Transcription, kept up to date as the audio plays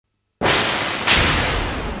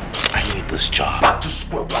this job. Back to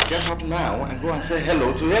square one. Get up now and go and say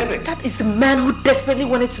hello to Eric. That is the man who desperately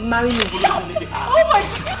wanted to marry me. Oh my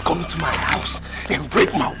God! Come to my house and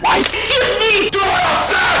rape my wife? Excuse me! Do what I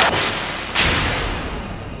said!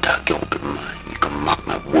 That girl will be mine. You can mark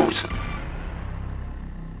my words.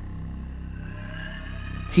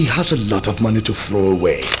 He has a lot of money to throw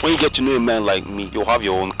away. When you get to know a man like me, you'll have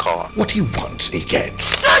your own car. What he wants, he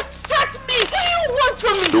gets. That's me! What do you want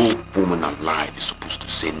from me? No woman alive is supposed to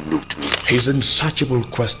say no to me. His insatiable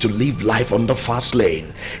quest to live life on the fast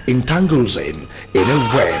lane entangles him in a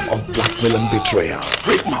web of blackmail and betrayal.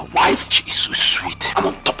 Rape my wife? She is so sweet. I'm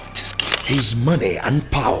on top of this game. His money and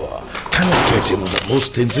power cannot get him the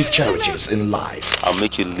most things he cherishes in life. I'll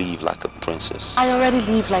make you live like a princess. I already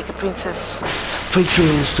live like a princess.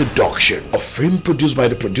 Fatal Seduction, a film produced by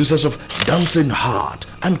the producers of Dancing Heart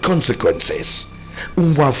and Consequences.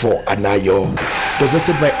 Unwafo Anayo,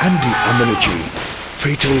 directed by Andy Amenuchi.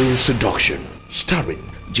 Fatal Seduction, starring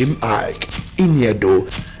Jim Ike, Iniedo,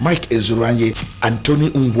 Mike Ezuranye, and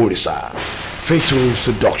Tony Unworisa. Fatal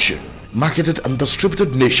Seduction, marketed and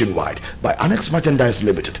distributed nationwide by Annex Merchandise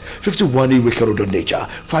Limited, 51 Iweka Road, Nature,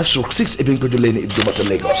 5/6 Ibinkojo Lane, Idumota,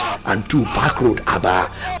 Lagos, and 2 Park Road, Aba.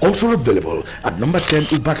 Also available at number 10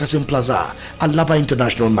 Ubakasim Plaza, Alaba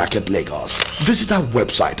International Market, Lagos. Visit our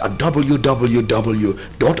website at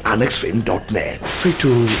www.annexfilm.net.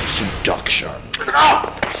 Fatal Seduction.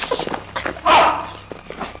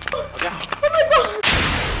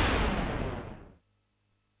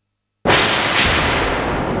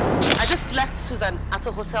 Left Susan at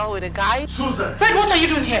a hotel with a guy. Susan! Fred, what are you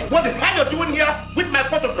doing here? What the hell are you doing here with my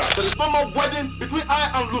photograph? There is no more wedding between I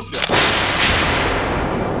and Lucia.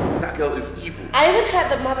 That girl is evil. I even heard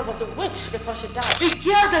the mother was a witch before she died. The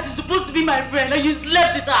girl that is supposed to be my friend and you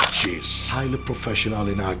slept with her. She's highly professional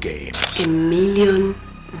in her game. ₦1 million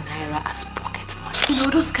as pocket money. You know,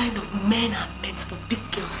 those kind of men are meant for big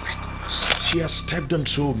girls like us. She has stepped on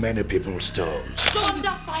so many people's toes.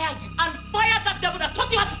 Thunder fire you and fire that devil that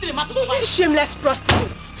taught you how to steal a man to survive. Shameless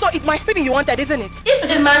prostitute. So it might still be you wanted, isn't it? If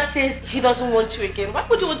a man says he doesn't want you again, why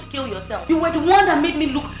would you want to kill yourself? You were the one that made me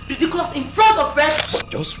look ridiculous in front of Fred. But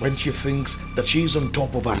just when she thinks that she's on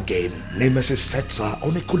top of her game, Nemesis sets her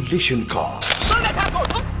on a collision course. Don't let her go!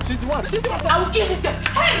 She's the one! She's the one! I will kill this girl!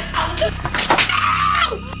 Hey! I will just...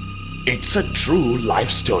 It's a true life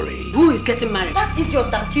story. Who is getting married? That idiot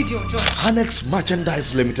that killed your job. Annex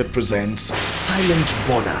Merchandise Limited presents Silent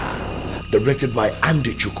Bona, directed by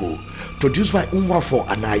Andy Chuku, produced by Unwafo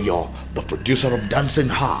Anayo, the producer of Dancing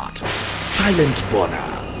Heart. Silent Bona,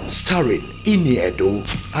 starring Iniedo,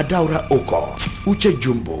 Adaura Oko, Uche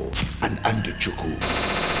Jumbo, and Andy Chuku.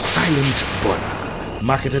 Silent Bona,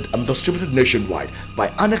 marketed and distributed nationwide by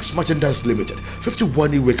Annex Merchandise Limited,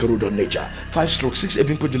 51 Iweka Road, Nature, 5/6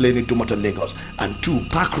 Ebinkojo Lane, Idumota, Lagos, and 2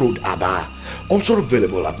 Park Road, Aba. Also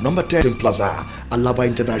available at number 10 in Plaza, Alaba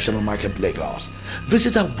International Market, Lagos.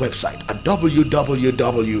 Visit our website at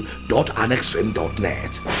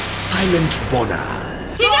www.annexfilm.net. Silent Bona.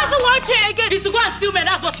 He doesn't want you again. He's to go and steal men.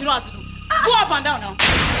 That's what you know how to do. Go up and down now.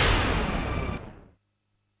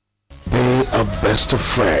 They are best of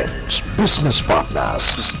friends, business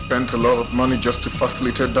partners. You spent a lot of money just to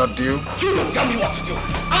facilitate that deal? You don't tell me what to do.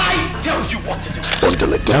 I tell you what to do.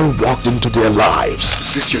 Until a girl walked into their lives.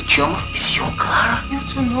 Is this your chum? Is your Clara? You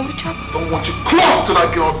two know each other? Don't want you close to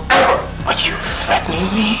that girl ever! Are you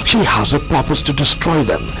threatening me? She has a purpose to destroy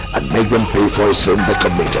them and make them pay for a sin they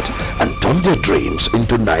committed and turn their dreams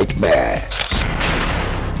into nightmare.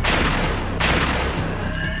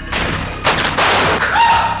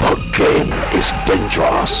 The game is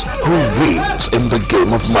dangerous. Who wins in the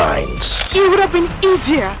game of minds? It would have been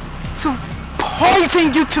easier to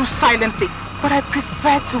poison you two silently. But I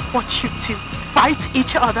prefer to watch you two fight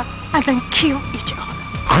each other and then kill each other.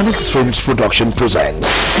 Annex Films Production presents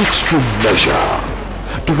Extreme Measure.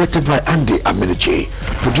 Directed by Andy Amenuchi.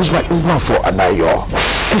 Produced by Unwafo Anayo.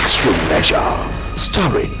 Extreme Measure.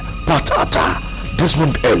 Starring Pat Atta,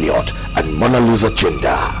 Desmond Elliott, and Mona Lisa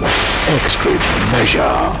Chinda. Extreme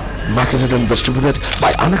Measure. Marketed and distributed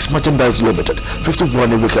by Annex Merchandise Limited,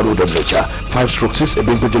 51 Iweka Road, Nature, 5/6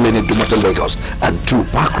 Ebinkojo Lane, Idumota, Lagos, and 2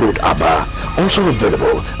 Park Road, Aba. Also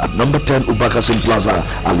available at number 10 Ubakasim Plaza,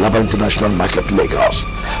 Alaba International Market, Lagos.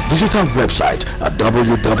 Visit our website at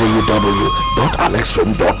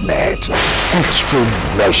www.annexfilm.net. Extreme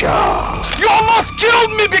Measure. You almost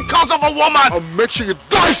killed me because of a woman! I'll make sure you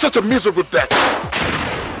die such a miserable death!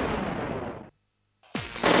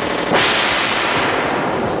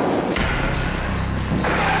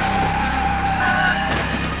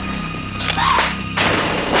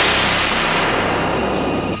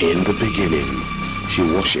 In the beginning, She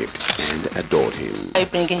worshipped and adored him. Are you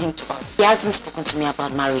bringing him to us? He hasn't spoken to me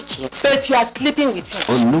about marriage yet. But you are sleeping with him.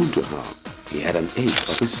 Unknown to her, he had an ace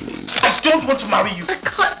up his sleeve. I don't want to marry you. I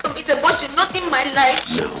can't commit abortion, not in my life.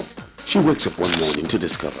 Now, she wakes up one morning to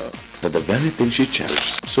discover that the very thing she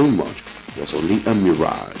cherished so much was only a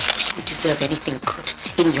mirage. You deserve anything good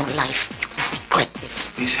in your life. You will regret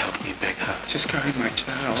this. Please help me beg her. Just carry my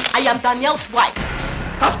child. I am Danielle's wife.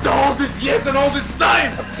 After all these years and all this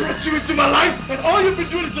time, I brought you into my life, and all you've been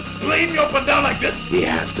doing is just playing me up and down like this. He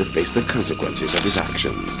has to face the consequences of his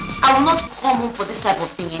actions. I will not come home for this type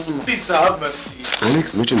of thing anymore. Please have mercy.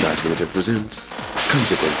 Annex Merchandise Limited presents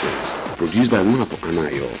Consequences, produced by Nwafo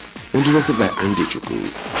Anayo and directed by Andy Chuku.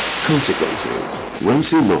 Consequences,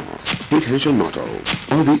 Ramsey Moore, Hit Henshaw Noto,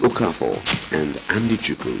 Obi Okafor, and Andy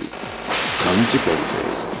Chuku.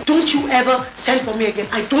 Consequences. Don't you ever send for me again.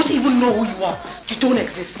 I don't even know who you are. You don't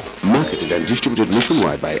exist. Marketed and distributed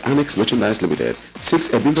nationwide by Annex Merchandise Limited, 6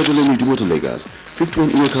 Ebimbajaleni Jumoto Lagos, 51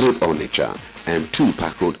 Iweka Road Onitsha, and 2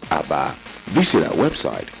 Park Road Aba. Visit our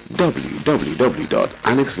website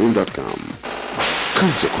www.annexfilm.com.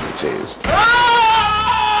 Consequences.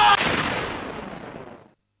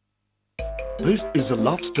 This is a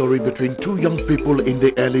love story between two young people in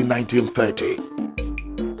the early 1930s.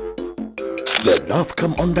 Their love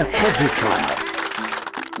come under heavy trial,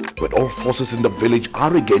 when all forces in the village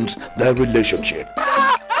are against their relationship.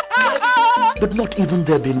 But not even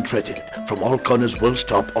their being threatened from all corners will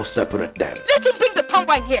stop or separate them. Let him bring the palm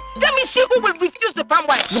wine here. Let me see who will refuse the palm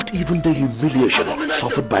wine. Not even the humiliation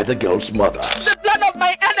suffered by the girl's mother. The plan of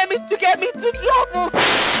my enemies to get me into trouble.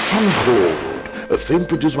 Stronghold, a film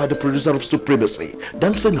produced by the producer of Supremacy,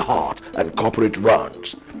 Dancing Heart, and Corporate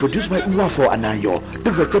Runs. Produced by Nwafo Anayo,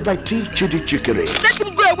 directed by T. Chidi Chikere. Let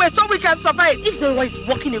him go away so we can survive. If Zewa is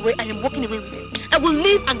walking away, I am walking away with him. I will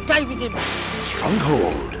live and die with him.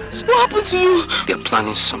 Stronghold. What happened to you? They're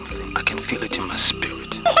planning something. I can feel it in my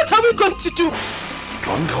spirit. What are we going to do?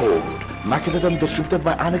 Stronghold. Marketed and distributed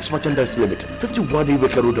by Annex Merchandise Limited, 51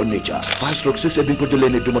 Iweka Road Onitsha, 5/6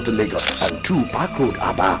 Ebimbajaleni Jumoto Lagos, and 2 Park Road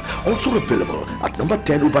Aba. Also available at number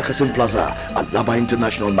 10 Ubakasin Plaza at Laba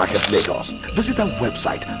International Market, Lagos. Visit our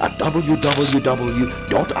website at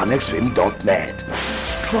www.annexfilm.net.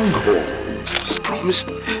 Stronghold. We promised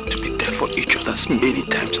to be there for each other as many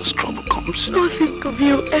times as trouble comes. I think of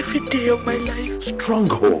you every day of my life.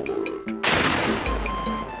 Stronghold.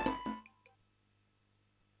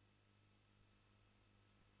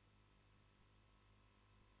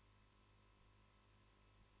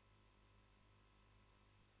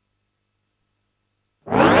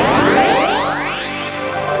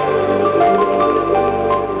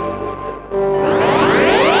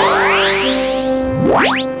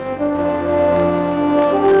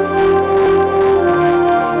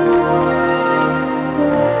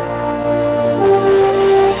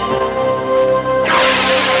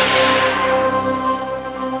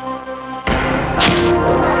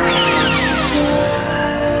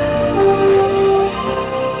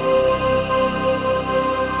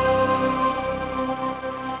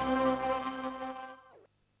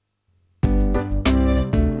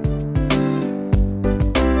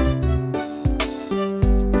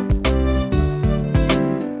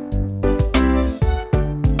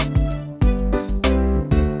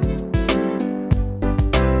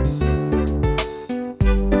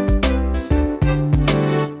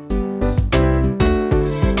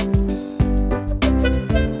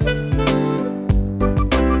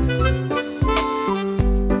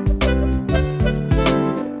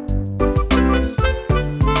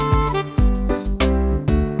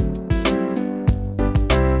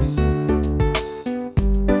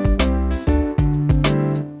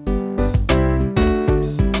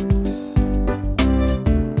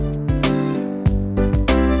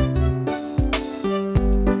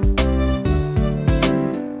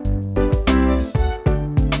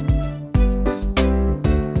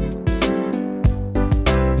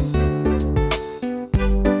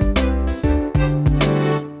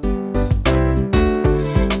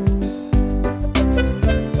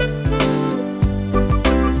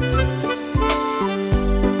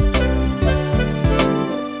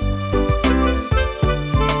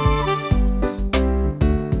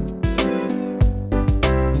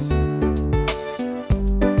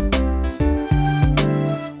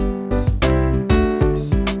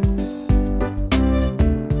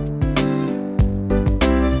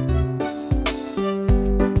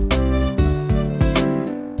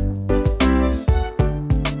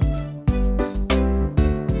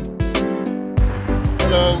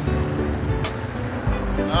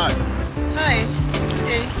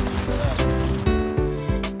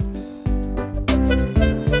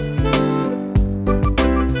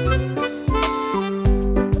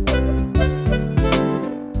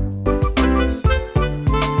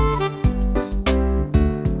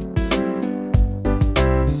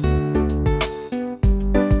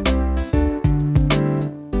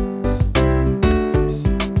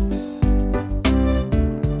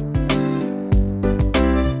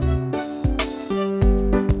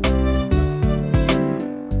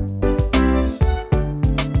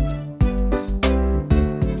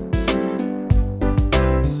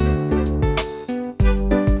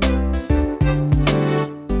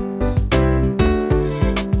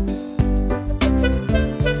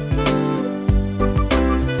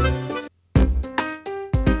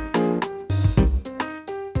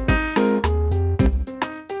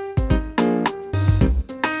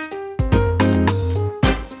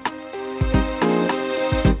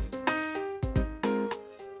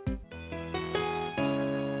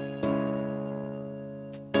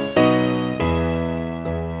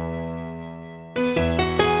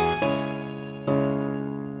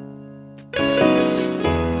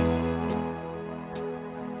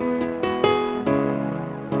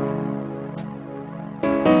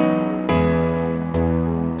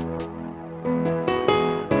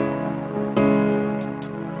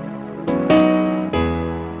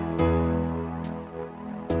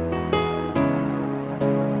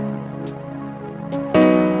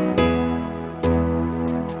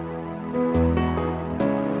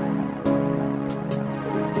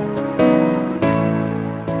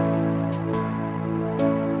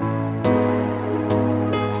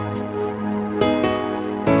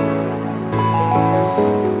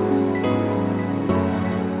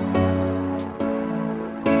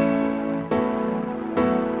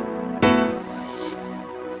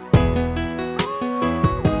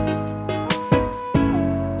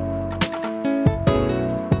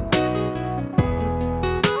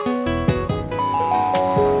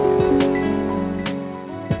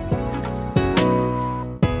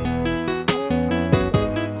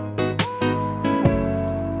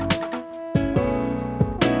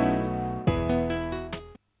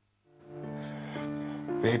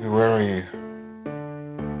 where are you?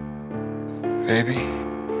 Baby?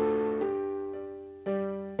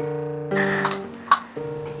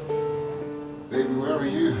 Baby, where are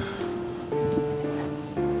you?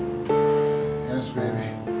 Yes, baby.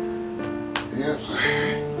 Yes.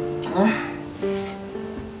 Huh?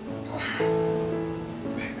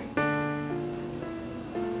 Baby.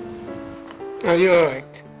 Are you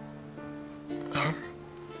alright? Huh?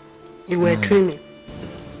 You were dreaming.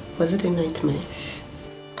 Was it a nightmare?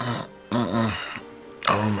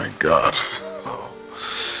 Oh my God. Oh,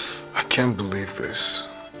 I can't believe this.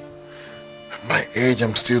 At my age,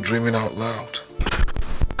 I'm still dreaming out loud.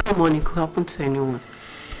 Come on, it could happen to anyone.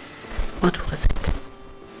 What was it?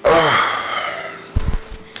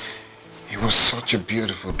 It was such a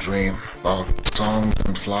beautiful dream about songs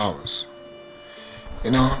and flowers.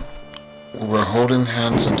 You know, we were holding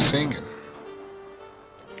hands and singing.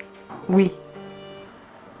 We?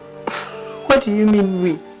 What do you mean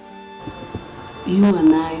we? You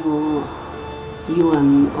and I, or you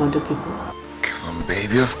and other people? Come on,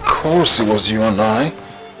 baby, of course it was you and I.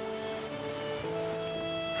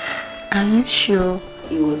 Are you sure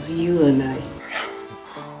it was you and I?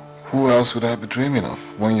 Who else would I be dreaming of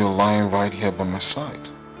when you're lying right here by my side?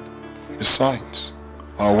 Besides,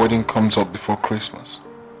 our wedding comes up before Christmas.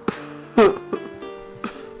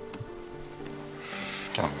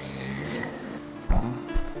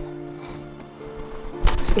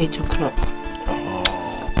 It's 8 o'clock.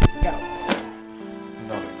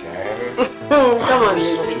 Not again. Come on,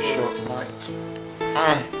 such a short night.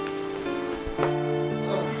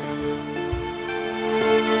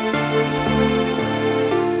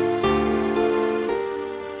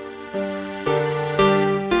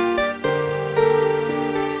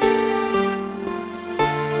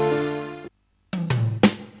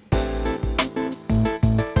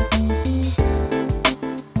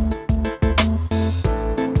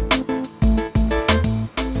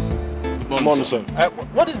 Sir.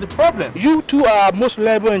 What is the problem? You two are most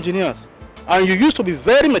reliable engineers, and you used to be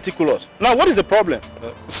very meticulous. Now, what is the problem?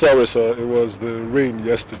 Sorry, sir. It was the rain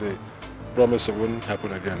yesterday. Promise it wouldn't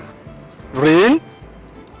happen again. Rain?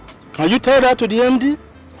 Can you tell that to the MD?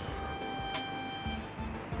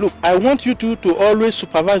 Look, I want you two to always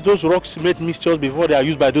supervise those rock cement mixtures before they are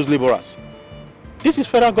used by those laborers. This is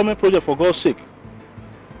federal government project, for God's sake.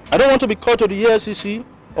 I don't want to be called to the ELCC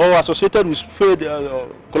or associated with failed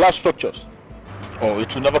collapse structures. Oh,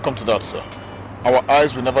 it will never come to that, sir. Our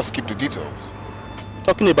eyes will never skip the details.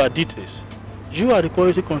 Talking about details, you are the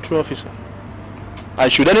quality control officer.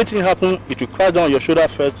 And should anything happen, it will crash down your shoulder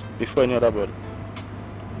first before any other body.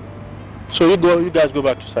 So you guys go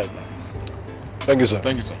back to site now. Thank you, sir.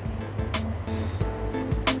 Thank you, sir.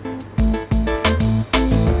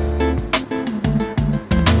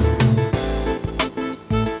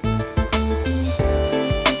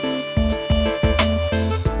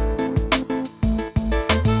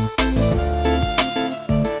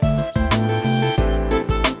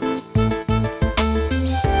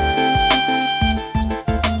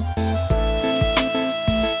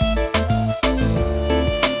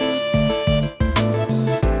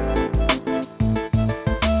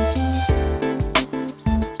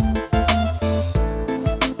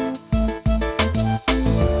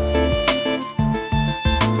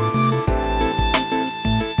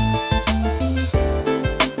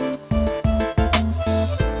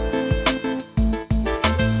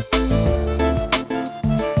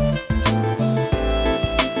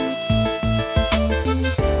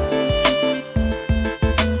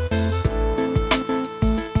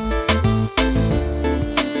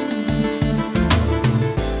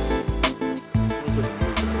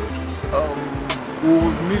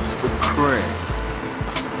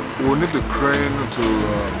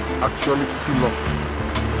 Actually fill up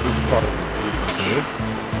this part of the bridge.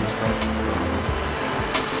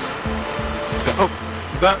 Oh,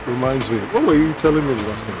 that reminds me. What were you telling me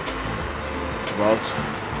last time? About?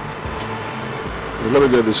 Well, let me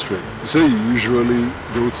get this straight. You say you usually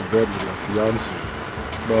go to bed with your fiancé,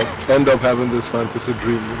 but end up having this fantasy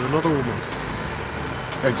dream with another woman.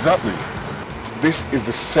 Exactly. This is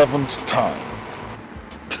the 7th time.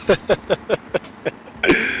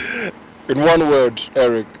 In one word,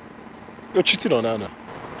 Eric, you're cheating on Anna.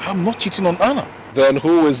 I'm not cheating on Anna. Then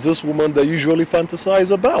who is this woman that you usually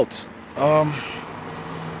fantasize about?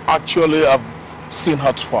 Actually, I've seen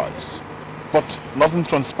her twice, but nothing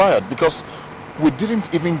transpired because we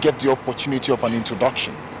didn't even get the opportunity of an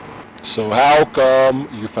introduction. So how come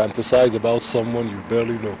you fantasize about someone you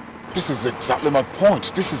barely know? This is exactly my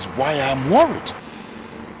point. This is why I'm worried.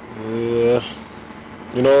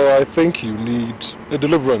 You know, I think you need a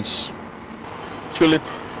deliverance. Philip,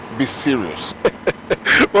 be serious.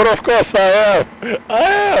 But of course I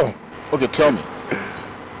am. Okay, tell me.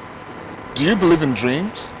 Do you believe in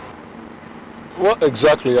dreams? What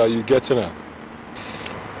exactly are you getting at?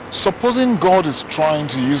 Supposing God is trying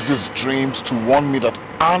to use these dreams to warn me that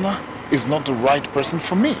Anna is not the right person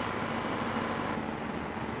for me.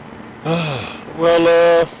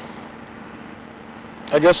 Well,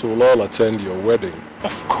 I guess we'll all attend your wedding.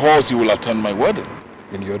 Of course you will attend my wedding.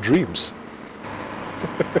 In your dreams.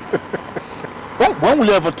 When will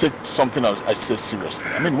you ever take something I say seriously?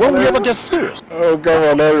 I mean, when will you ever get serious? Oh, come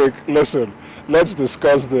on, Eric. Listen, let's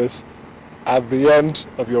discuss this at the end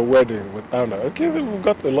of your wedding with Anna. Okay, then we've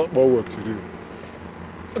got a lot more work to do.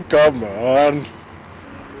 Come on.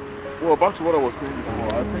 Well, back to what I was saying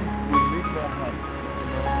before. I think we need more hands.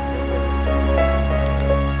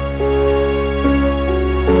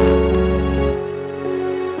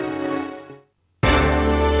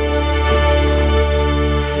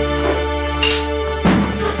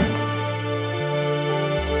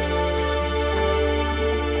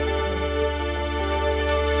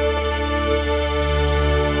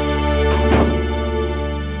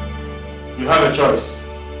 You have a choice.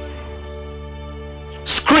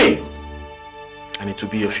 Scream! And it will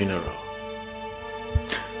be your funeral.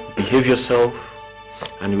 Behave yourself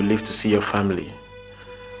and you live to see your family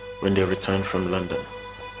when they return from London.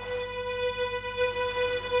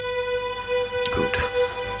 Good.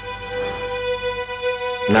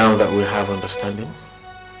 Now that we have understanding,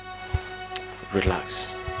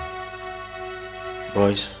 relax.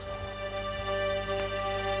 Boys,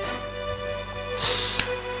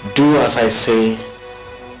 do as I say,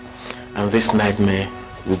 and this nightmare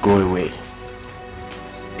will go away.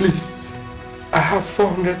 Please, I have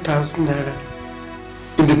 400,000 naira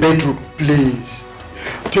in the bedroom. Please,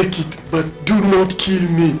 take it, but do not kill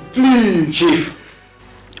me, please. Chief,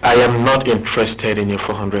 I am not interested in your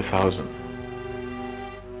 400,000.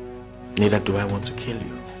 Neither do I want to kill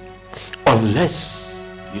you, unless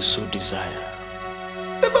you so desire.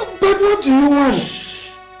 But what do you want?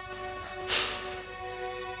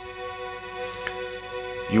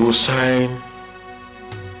 You will sign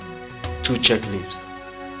 2 check leaves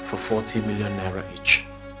for 40 million naira each.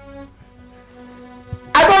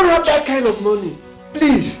 I don't have that kind of money.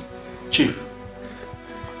 Please. Chief,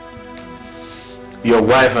 your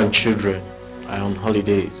wife and children are on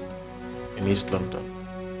holiday in East London.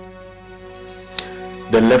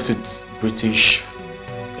 They left with British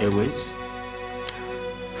Airways.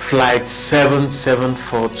 Flight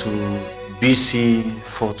 774 to BC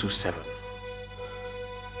 427.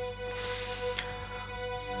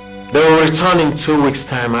 They will return in 2 weeks'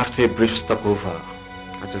 time after a brief stopover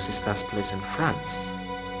at your sister's place in France.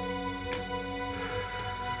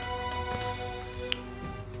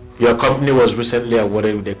 Your company was recently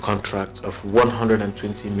awarded with a contract of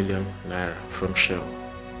 120 million naira from Shell.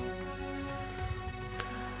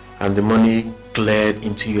 And the money cleared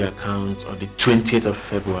into your account on the 20th of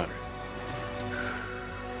February.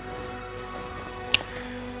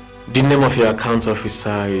 The name of your account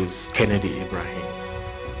officer is Kennedy Ibrahim.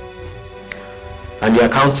 And the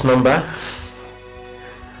account number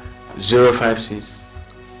 056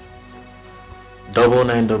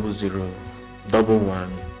 9900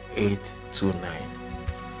 11829.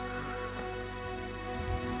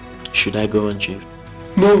 Should I go on, Chief?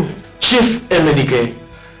 No. Chief Emenike,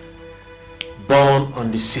 born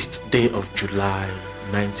on the 6th day of July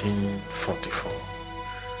 1944.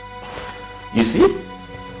 You see,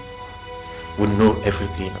 we know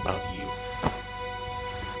everything about you.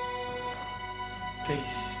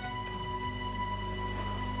 Please.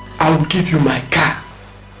 I will give you my car,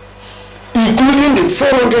 including the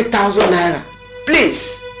 400,000 naira.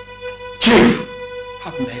 Please. Chief,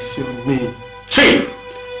 have mercy on me. Chief,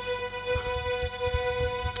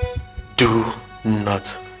 do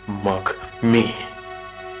not mock me.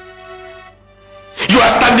 You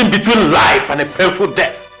are standing between life and a painful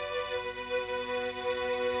death.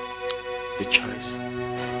 The choice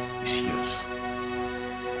is yours.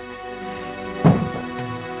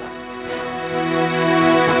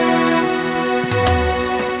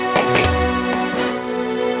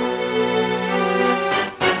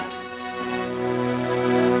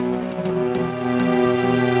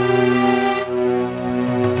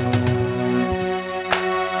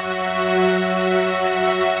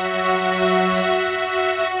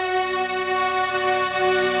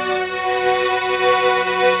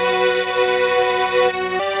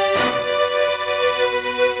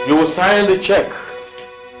 Sign the check.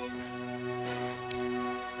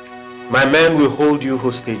 My men will hold you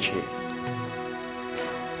hostage here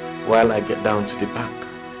while I get down to the bank.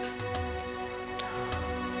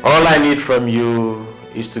 All I need from you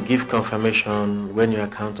is to give confirmation when your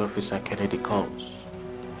account officer Kennedy calls.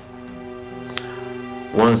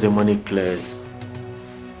 Once the money clears,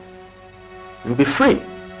 you'll be free.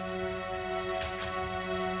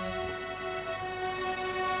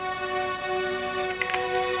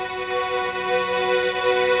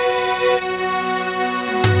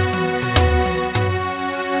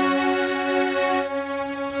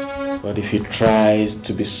 But if he tries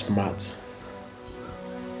to be smart,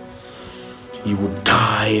 he will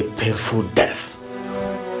die a painful death.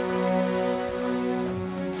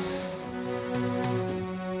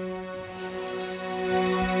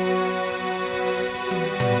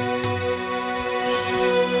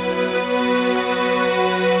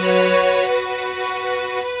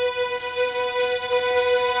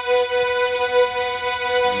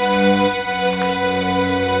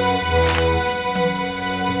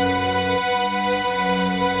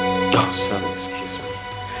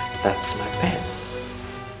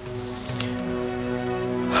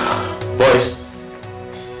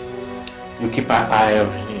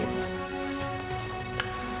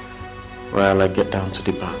 I get down to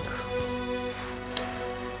the bank.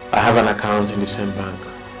 I have an account in the same bank,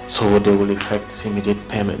 so they will effect immediate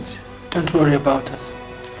payments. Don't worry about us.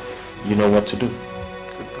 You know what to do.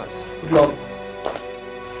 Good pass. Good luck.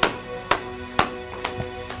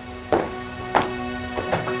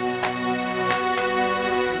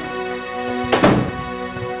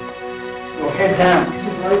 Your head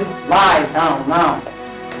down. Lie down now.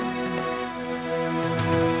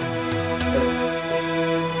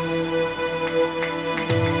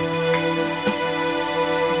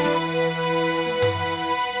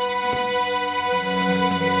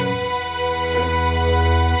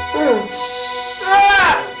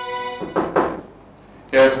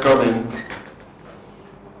 Yes, come in.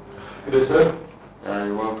 Good day, sir.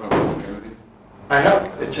 You're welcome, Mr. Kennedy. I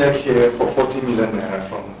have a check here for 40 million naira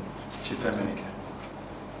from Chief Emenike.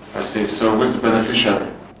 I see. So who's the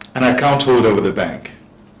beneficiary? An account holder with the bank,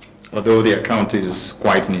 although the account is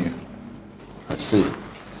quite new. I see.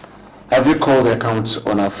 Have you called the account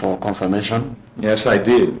owner for confirmation? Yes, I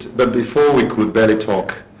did. But before we could barely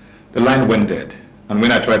talk, the line went dead. And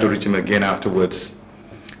when I tried to reach him again afterwards,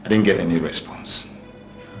 I didn't get any response.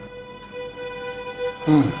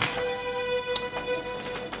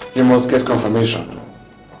 You must get confirmation.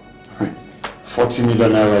 40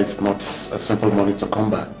 million naira is not a simple money to come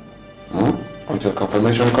by. Until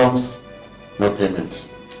confirmation comes, no payment.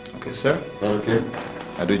 Okay, sir. Is that okay?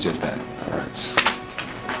 I'll do just that. All right.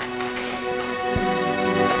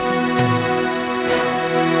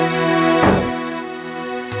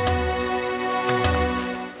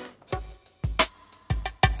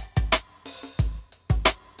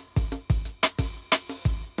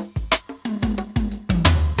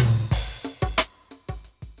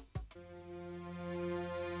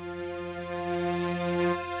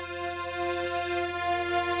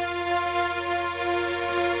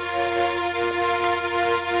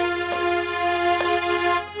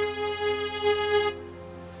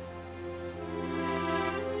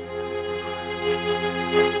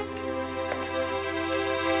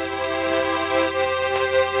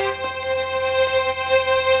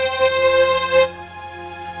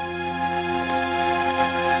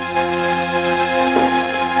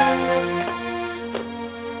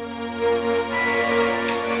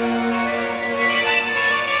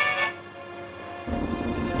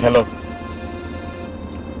 Hello.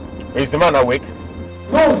 Is the man awake?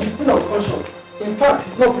 No, he's still unconscious. In fact,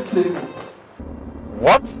 he's not breathing anymore.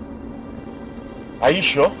 What? Are you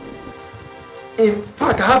sure? In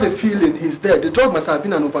fact, I have a feeling he's dead. The drug must have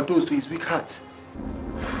been an overdose to his weak heart.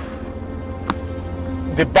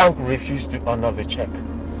 The bank refused to honor the check.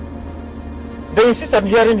 They insist on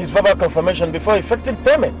hearing his verbal confirmation before effecting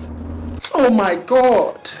payment. Oh my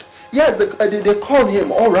God! Yes, they called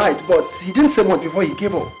him, all right, but he didn't say much before he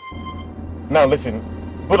gave up. Now listen,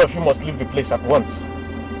 both of you must leave the place at once.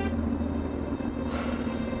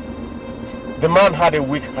 The man had a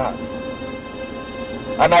weak heart.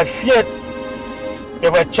 And I feared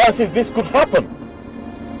there were chances this could happen.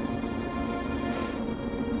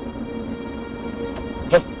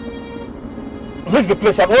 Just leave the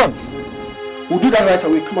place at once. We'll do that right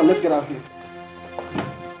away. Come on, let's get out here.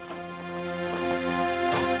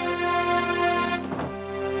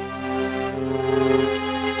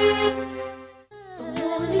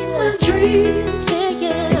 Dreams,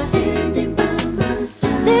 yeah, standing by my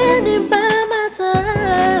side,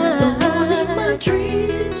 only my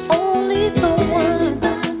dreams, only the one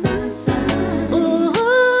by my side. Ooh,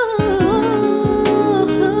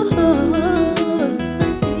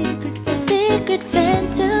 my secret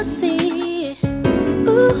fantasy.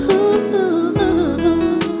 Ooh.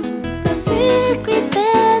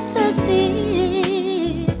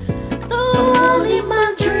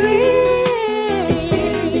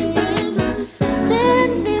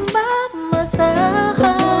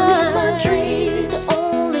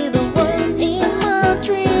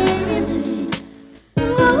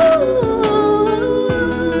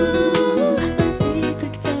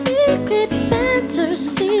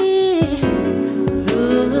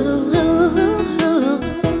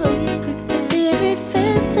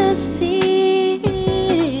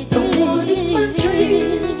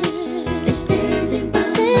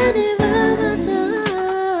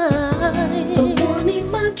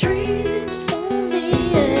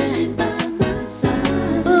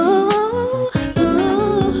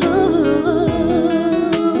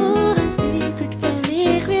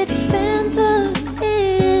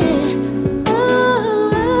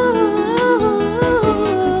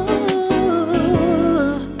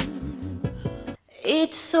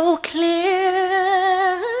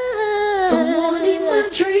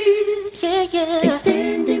 dreams. Yeah, yeah. Is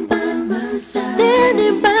standing by my side.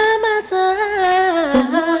 Standing by my side. The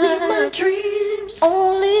one in my dreams.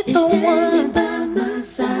 Only the one. Standing by my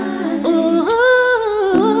side. Ooh,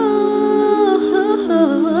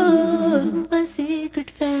 my secret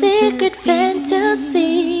fantasy. Secret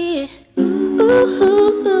fantasy.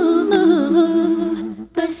 Ooh,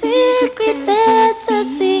 the secret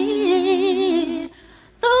fantasy.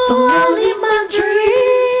 The one in my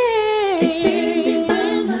dreams is standing by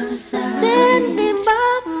my side. Standing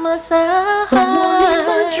by my side. The one in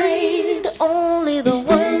my dreams. Only the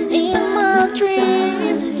one in my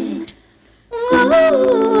dreams. Ooh,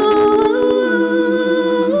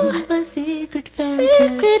 my secret fantasy.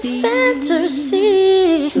 Secret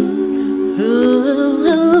fantasy. Ooh,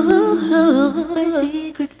 my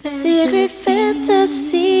secret fantasy. Secret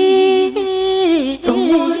fantasy. The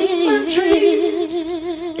one in my dreams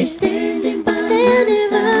is standing by my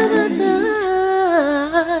side.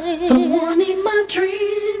 The one in my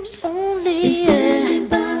dreams only is standing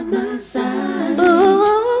by my side.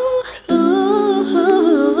 Ooh,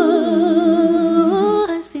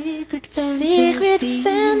 my secret fantasy. Secret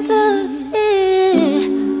fantasy.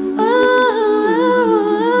 Oh,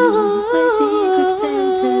 my secret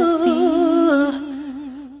fantasy.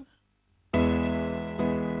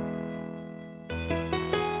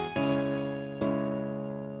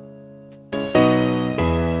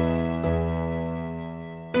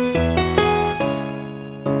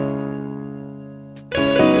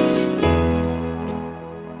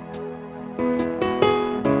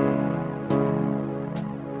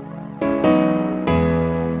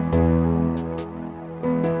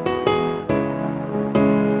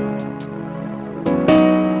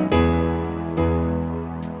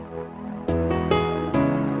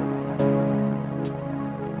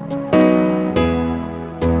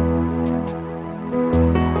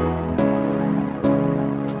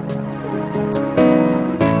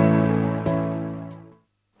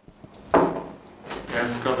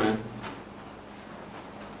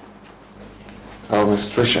 Miss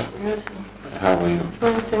Trisha. Yes. How are you?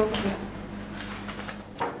 Oh, thank you.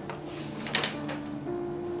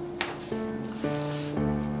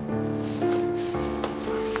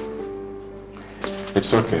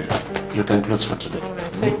 It's okay. You can close for today. All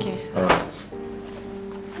right, thank you. All right.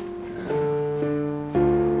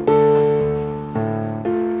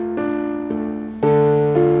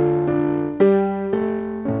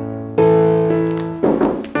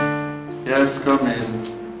 Yes, come in.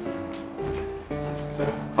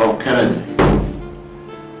 Oh, Kennedy.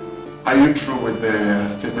 Are you through with the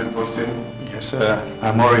statement posting? Yes,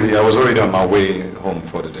 I was already on my way home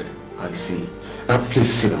for the day. I see.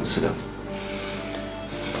 Please sit down, sit down.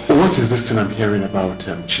 What is this thing I'm hearing about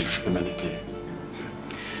Chief Emenike?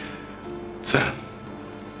 Sir,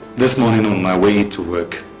 this morning on my way to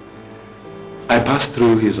work, I passed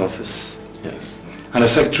through his office. Yes. And the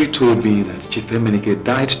secretary told me that Chief Emenike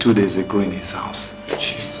died 2 days ago in his house.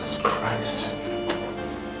 Jesus Christ.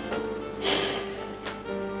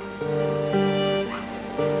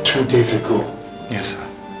 Two days ago? Yes, sir.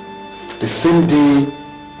 The same day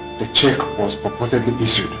the check was purportedly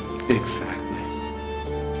issued? Exactly.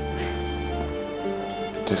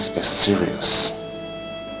 This is serious.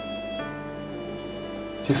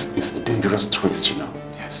 This is a dangerous twist, you know.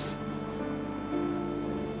 Yes.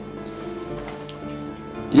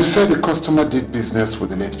 You said the customer did business with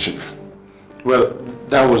the late chief. Well,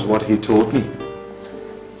 that was what he told me.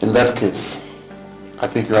 In that case, I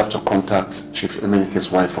think you have to contact Chief Emenike's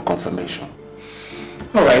wife for confirmation.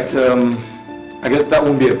 All right, I guess that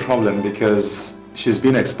won't be a problem because she's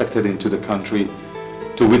been expected into the country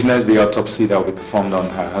to witness the autopsy that will be performed on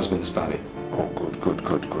her husband's body. Oh, good.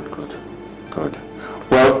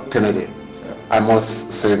 Well, Kennedy, I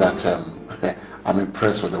must say that I'm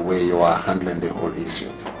impressed with the way you are handling the whole issue.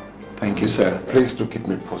 Thank you, sir. Please do keep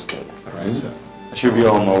me posted. All right, sir. I should be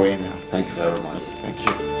on my way now. Thank you very much. Thank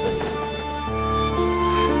you.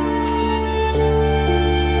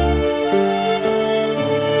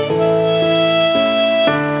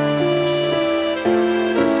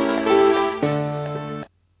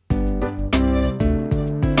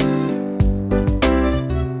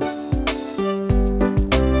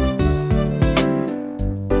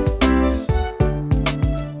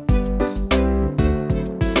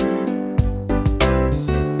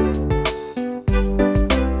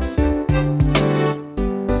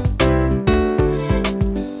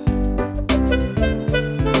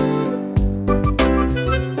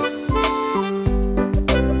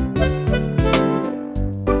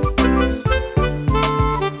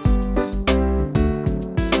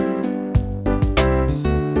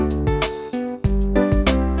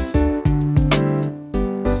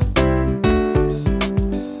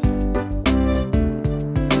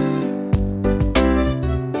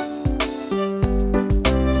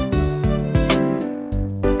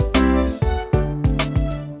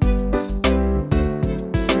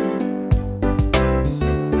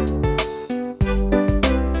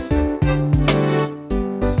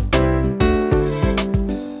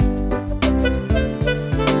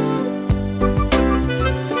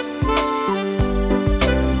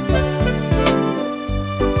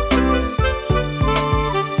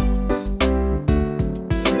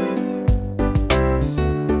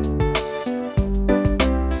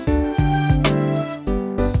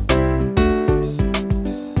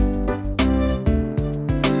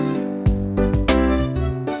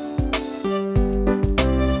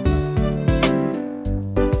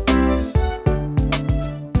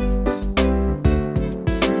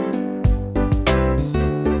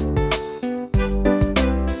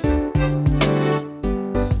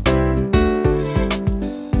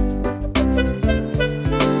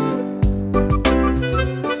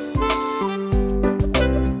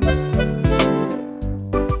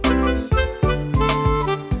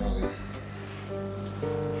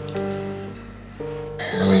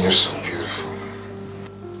 Helen, you're so beautiful.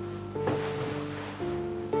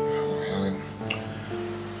 Helen.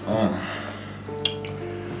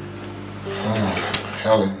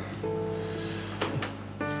 Helen.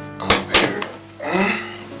 Oh, baby.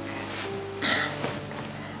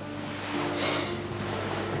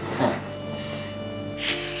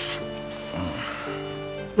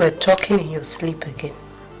 We're talking in your sleep again.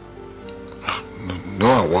 No,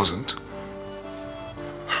 I wasn't.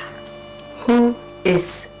 Who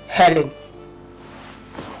is Helen?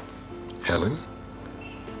 Helen?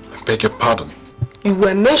 I beg your pardon. You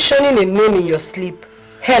were mentioning a name in your sleep.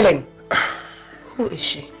 Helen. Who is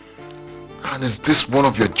she? And is this one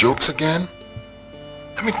of your jokes again?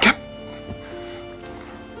 I mean,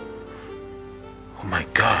 oh my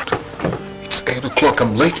God. It's 8 o'clock.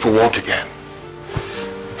 I'm late for work again.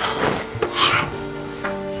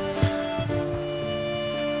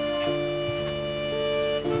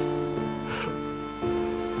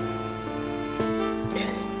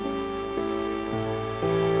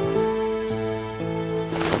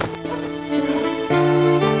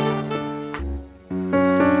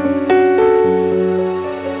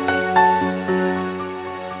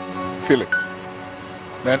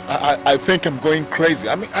 I think I'm going crazy.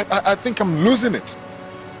 I mean, I think I'm losing it.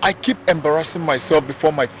 I keep embarrassing myself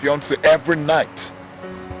before my fiancée every night.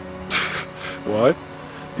 Why?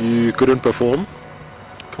 You couldn't perform?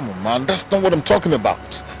 Come on, man. That's not what I'm talking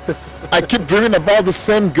about. I keep dreaming about the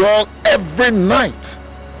same girl every night.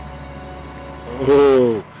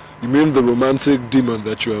 Oh, you mean the romantic demon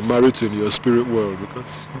that you are married to in your spirit world?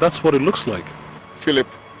 Because that's what it looks like. Philip,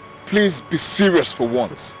 please be serious for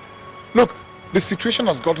once. Look, the situation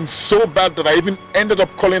has gotten so bad that I even ended up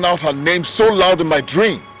calling out her name so loud in my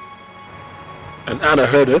dream. And Anna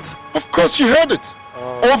heard it? Of course she heard it.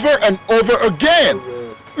 Over and over again.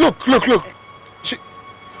 Look.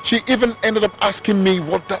 She even ended up asking me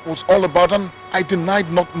what that was all about, and I denied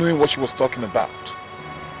not knowing what she was talking about.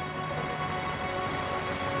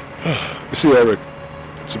 You see, Eric,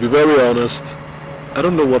 to be very honest, I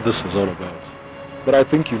don't know what this is all about. But I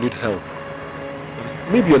think you need help.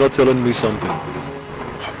 Maybe you're not telling me something.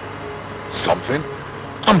 Something?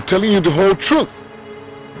 I'm telling you the whole truth.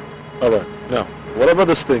 Alright, now, whatever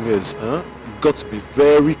this thing is, you've got to be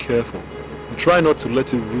very careful. And try not to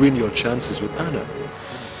let it ruin your chances with Anna.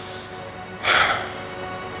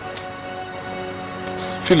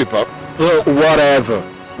 Philippa?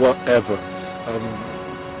 Whatever.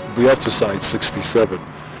 We have to site 67.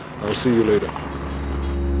 I'll see you later.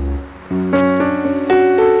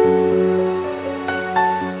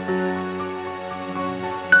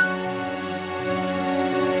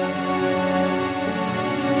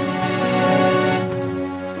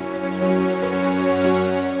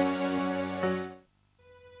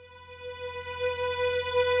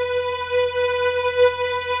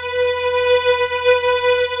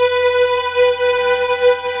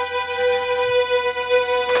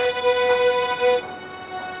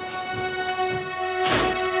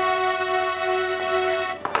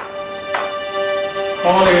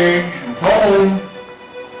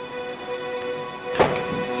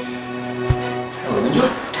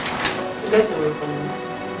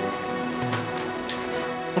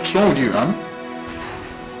 What's wrong with you, Anne?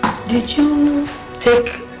 Did you take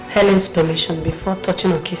Helen's permission before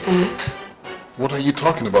touching or kissing me? What are you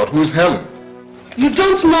talking about? Who is Helen? You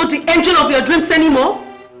don't know the angel of your dreams anymore?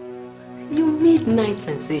 You midnight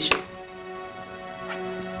sensation.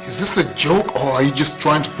 Is this a joke or are you just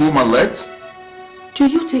trying to pull my legs? Do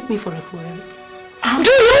you take me for a fool, Eric?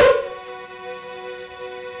 Do you?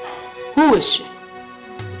 Who is she?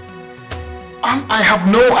 I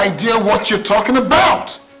have no idea what you're talking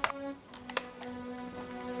about.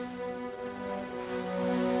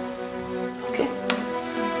 Okay.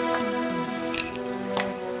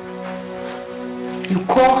 You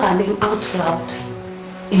call her name out loud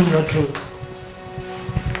in your dreams.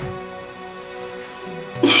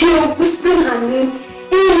 You're whispering her name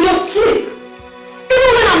in your sleep.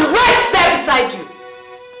 Even when I'm right there beside you.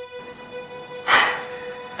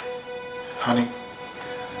 Honey,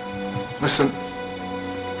 listen.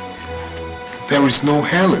 There is no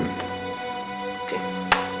Helen. Okay.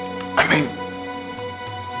 I mean,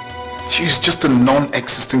 she's just a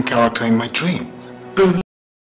non-existent character in my dream.